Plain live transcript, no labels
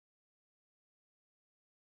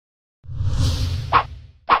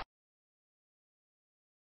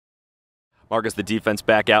Marcus, the defense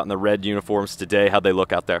back out in the red uniforms today. How'd they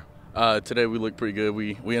look out there? Today we looked pretty good.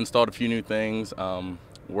 We installed a few new things,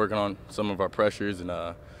 working on some of our pressures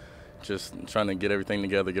and just trying to get everything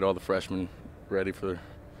together, get all the freshmen ready for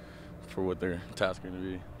what their task is going to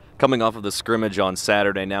be. Coming off of the scrimmage on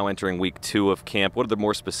Saturday, now entering week 2 of camp, what are the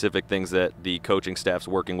more specific things that the coaching staff's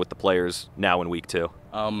working with the players now in week 2?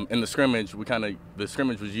 In the scrimmage, the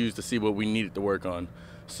scrimmage was used to see what we needed to work on.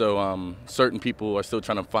 So certain people are still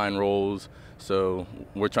trying to find roles, so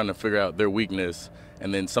we're trying to figure out their weakness,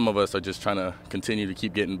 and then some of us are just trying to continue to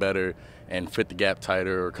keep getting better and fit the gap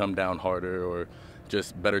tighter or come down harder or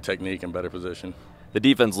just better technique and better position. The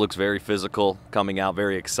defense looks very physical, coming out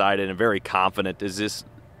very excited and very confident. Does this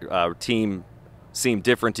team seem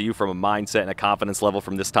different to you from a mindset and a confidence level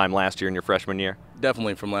from this time last year in your freshman year?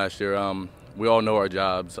 Definitely from last year. We all know our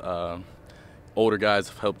jobs. Older guys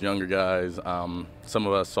have helped younger guys. Some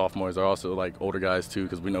of us sophomores are also like older guys too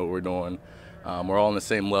because we know what we're doing. We're all on the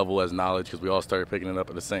same level as knowledge because we all started picking it up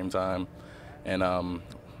at the same time. And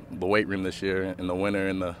the weight room this year in the winter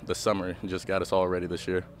and the summer just got us all ready this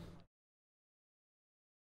year.